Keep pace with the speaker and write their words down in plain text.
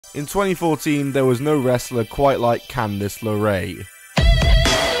In 2014, there was no wrestler quite like Candice LeRae.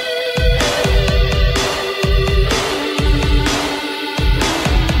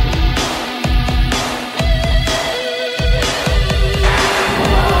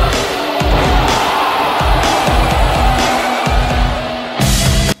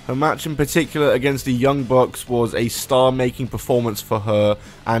 Her match in particular against the Young Bucks was a star-making performance for her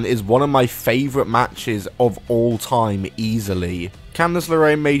and is one of my favourite matches of all time easily. Candice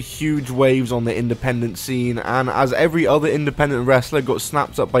LeRae made huge waves on the independent scene, and as every other independent wrestler got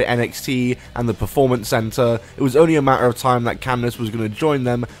snapped up by NXT and the Performance Center, it was only a matter of time that Candice was going to join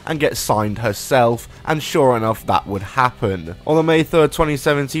them and get signed herself, and sure enough that would happen. On the May 3rd,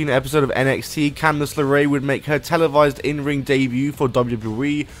 2017 episode of NXT, Candice LeRae would make her televised in-ring debut for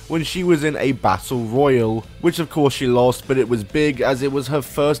WWE when she was in a Battle Royal, which of course she lost, but it was big as it was her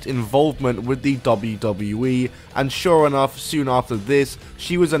first involvement with the WWE, and sure enough, soon after this,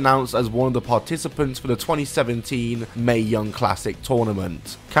 she was announced as one of the participants for the 2017 Mae Young Classic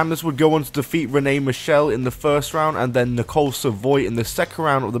tournament. Candice would go on to defeat Renee Michelle in the first round and then Nicole Savoy in the second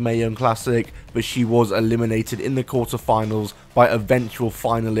round of the Mae Young Classic, but she was eliminated in the quarterfinals by eventual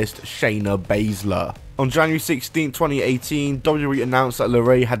finalist Shayna Baszler. On January 16, 2018, WWE announced that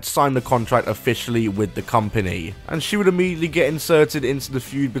LeRae had signed the contract officially with the company, and she would immediately get inserted into the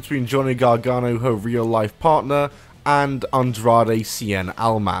feud between Johnny Gargano, her real-life partner, and Andrade Cien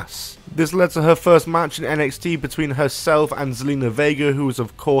Almas. This led to her first match in NXT between herself and Zelina Vega, who was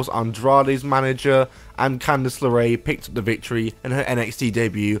of course Andrade's manager, and Candice LeRae picked up the victory in her NXT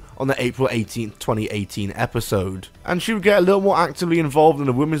debut on the April 18th, 2018 episode. And she would get a little more actively involved in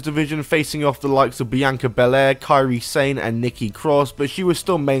the women's division, facing off the likes of Bianca Belair, Kairi Sane and Nikki Cross, but she was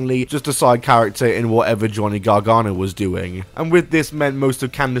still mainly just a side character in whatever Johnny Gargano was doing. And with this meant most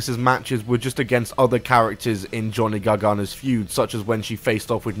of Candice's matches were just against other characters in Johnny Gargano's feud, such as when she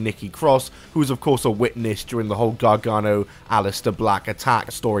faced off with Nikki Cross, who was of course a witness during the whole Gargano-Aleister Black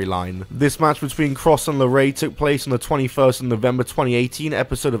attack storyline. This match between Cross and LeRae took place on the 21st of November 2018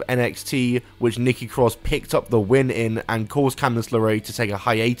 episode of NXT, which Nikki Cross picked up the win in and caused Candice LeRae to take a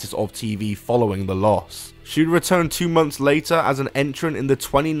hiatus of TV following the loss. She would return 2 months later as an entrant in the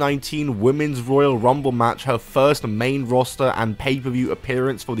 2019 Women's Royal Rumble match, her first main roster and pay-per-view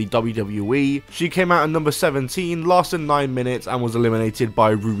appearance for the WWE. She came out at number 17, lasted 9 minutes and was eliminated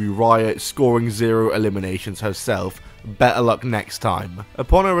by Ruby Riott, scoring 0 eliminations herself. Better luck next time.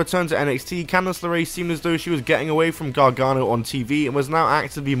 Upon her return to NXT, Candice LeRae seemed as though she was getting away from Gargano on TV and was now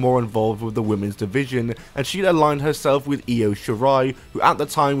actively more involved with the women's division, and she'd aligned herself with Io Shirai, who at the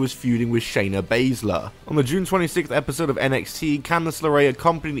time was feuding with Shayna Baszler. On the June 26th episode of NXT, Candice LeRae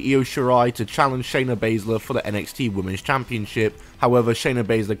accompanied Io Shirai to challenge Shayna Baszler for the NXT Women's Championship. However, Shayna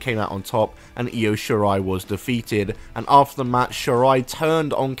Baszler came out on top and Io Shirai was defeated, and after the match, Shirai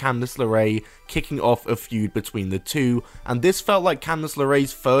turned on Candice LeRae, kicking off a feud between the two, and this felt like Candice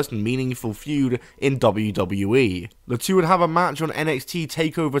LeRae's first meaningful feud in WWE. The two would have a match on NXT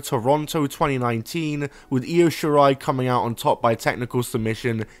TakeOver Toronto 2019, with Io Shirai coming out on top by technical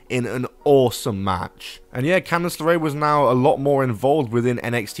submission in an awesome match. And yeah, Candice LeRae was now a lot more involved within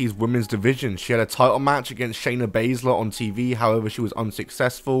NXT's women's division. She had a title match against Shayna Baszler on TV, however she was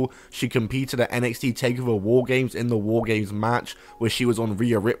unsuccessful. She competed at NXT TakeOver War Games in the War Games match, where she was on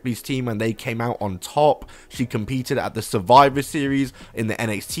Rhea Ripley's team and they came out on top. She competed at the Survivor Series in the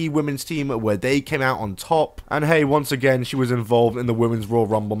NXT women's team, where they came out on top. And hey, once again, she was involved in the Women's Royal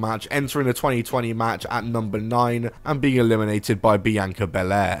Rumble match, entering the 2020 match at number 9 and being eliminated by Bianca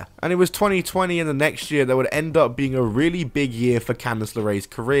Belair. And it was 2020 and the next year that would end up being a really big year for Candice LeRae's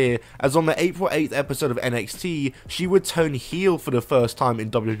career, as on the April 8th episode of NXT, she would turn heel for the first time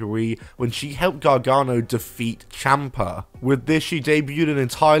in WWE when she helped Gargano defeat Ciampa. With this, she debuted an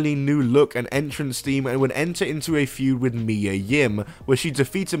entirely new look and entrance theme and would enter into a feud with Mia Yim, where she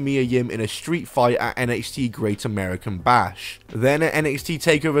defeated Mia Yim in a street fight at NXT Great American Bash. Then at NXT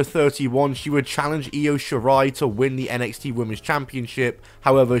TakeOver 31, she would challenge Io Shirai to win the NXT Women's Championship,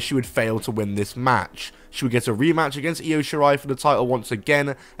 however she would fail to win this match. She would get a rematch against Io Shirai for the title once again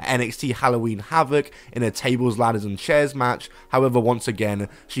at NXT Halloween Havoc in a tables, ladders and chairs match, however once again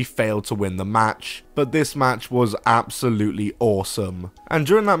she failed to win the match. But this match was absolutely awesome. And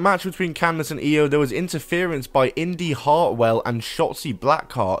during that match between Candice and Io, there was interference by Indy Hartwell and Shotzi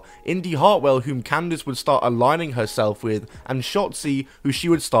Blackheart. Indy Hartwell, whom Candice would start aligning herself with, and Shotzi, who she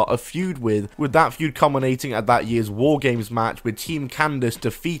would start a feud with that feud culminating at that year's War Games match with Team Candice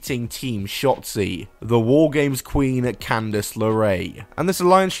defeating Team Shotzi, the War Games queen Candice LeRae. And this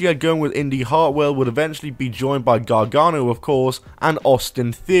alliance she had going with Indy Hartwell would eventually be joined by Gargano, of course, and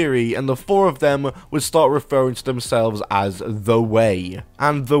Austin Theory, and the four of them would start referring to themselves as The Way.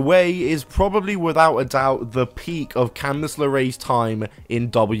 And The Way is probably without a doubt the peak of Candice LeRae's time in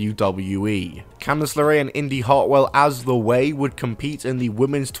WWE. Candice LeRae and Indy Hartwell as The Way would compete in the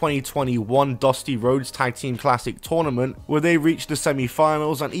Women's 2021 Dusty Rhodes Tag Team Classic Tournament, where they reached the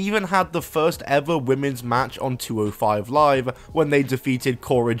semi-finals and even had the first ever women's match on 205 Live when they defeated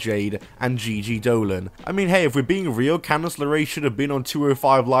Cora Jade and Gigi Dolan. I mean, hey, if we're being real, Candice LeRae should have been on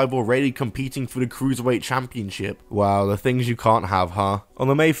 205 Live already competing for the Cruiserweight Championship. Wow, the things you can't have, huh? On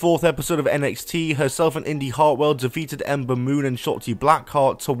the May 4th episode of NXT, herself and Indy Hartwell defeated Ember Moon and Shotzi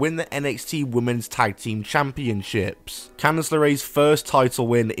Blackheart to win the NXT Women's Tag Team Championships, Candice LeRae's first title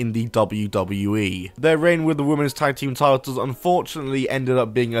win in the WWE. Their reign with the Women's Tag Team titles unfortunately ended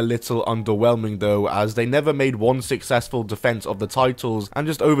up being a little underwhelming though, as they never made one successful defense of the titles, and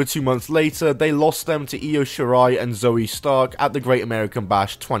just over 2 months later, they lost them to Io Shirai and Zoe Stark at the Great American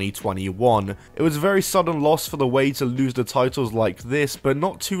Bash 2021. It was a very sudden loss for The Way to lose the titles like this, but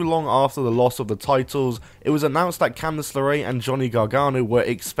not too long after the loss of the titles, it was announced that Candice LeRae and Johnny Gargano were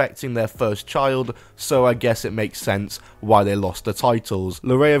expecting their first child, so I guess it makes sense why they lost the titles.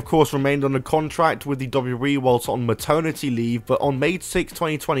 LeRae of course remained on a contract with the WWE whilst on maternity leave, but on May 6,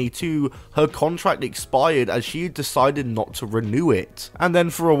 2022, her contract expired as she had decided not to renew it. And then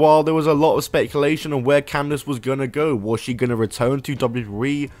for a while there was a lot of speculation on where Candice was gonna go. Was she gonna return to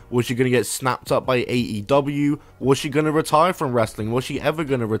WWE? Was she gonna get snapped up by AEW? Was she gonna retire from wrestling? Was she ever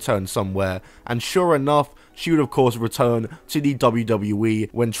gonna return somewhere? And sure enough, she would of course return to the WWE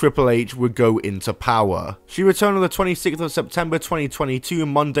when Triple H would go into power. She returned on the 26th of September 2022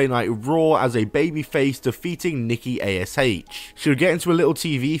 Monday Night Raw as a babyface, defeating Nikki ASH. She would get into a little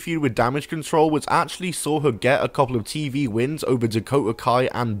TV feud with Damage Control, which actually saw her get a couple of TV wins over Dakota Kai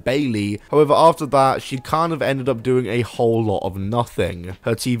and Bayley. However, after that, she kind of ended up doing a whole lot of nothing.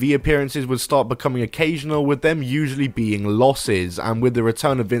 Her TV appearances would start becoming occasional, with them usually being losses, and with the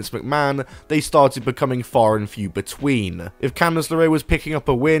return of Vince McMahon, they started becoming far and few between. If Candice LeRae was picking up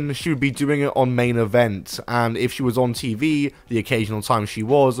a win, she would be doing it on main event, and if she was on TV, the occasional time she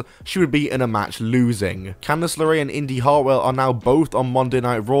would be in a match losing. Candice LeRae and Indy Hartwell are now both on Monday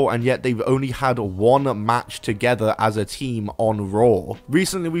Night Raw, and yet they've only had one match together as a team on Raw.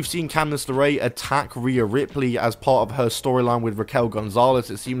 Recently, we've seen Candice LeRae attack Rhea Ripley as part of her storyline with Raquel Gonzalez.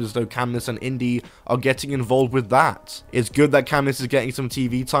 It seems as though Candice and Indy are getting involved with that. It's good that Candice is getting some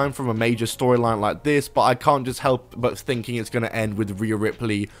TV time from a major storyline like this, but I can't just help but thinking it's going to end with Rhea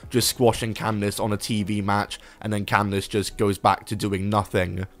Ripley just squashing Candice on a TV match, and then Candice just goes back to doing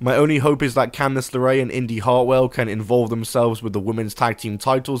nothing. My only hope is that Candice LeRae and Indy Hartwell can involve themselves with the women's tag team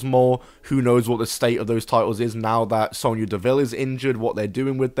titles more. Who knows what the state of those titles is now that Sonya Deville is injured, what they're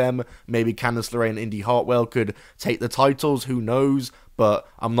doing with them. Maybe Candice LeRae and Indy Hartwell could take the titles, who knows? But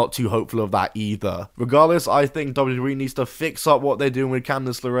I'm not too hopeful of that either. Regardless, I think WWE needs to fix up what they're doing with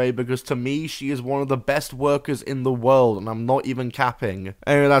Candice LeRae, because to me, she is one of the best workers in the world, and I'm not even capping.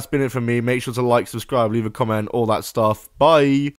 Anyway, that's been it from me. Make sure to like, subscribe, leave a comment, all that stuff. Bye!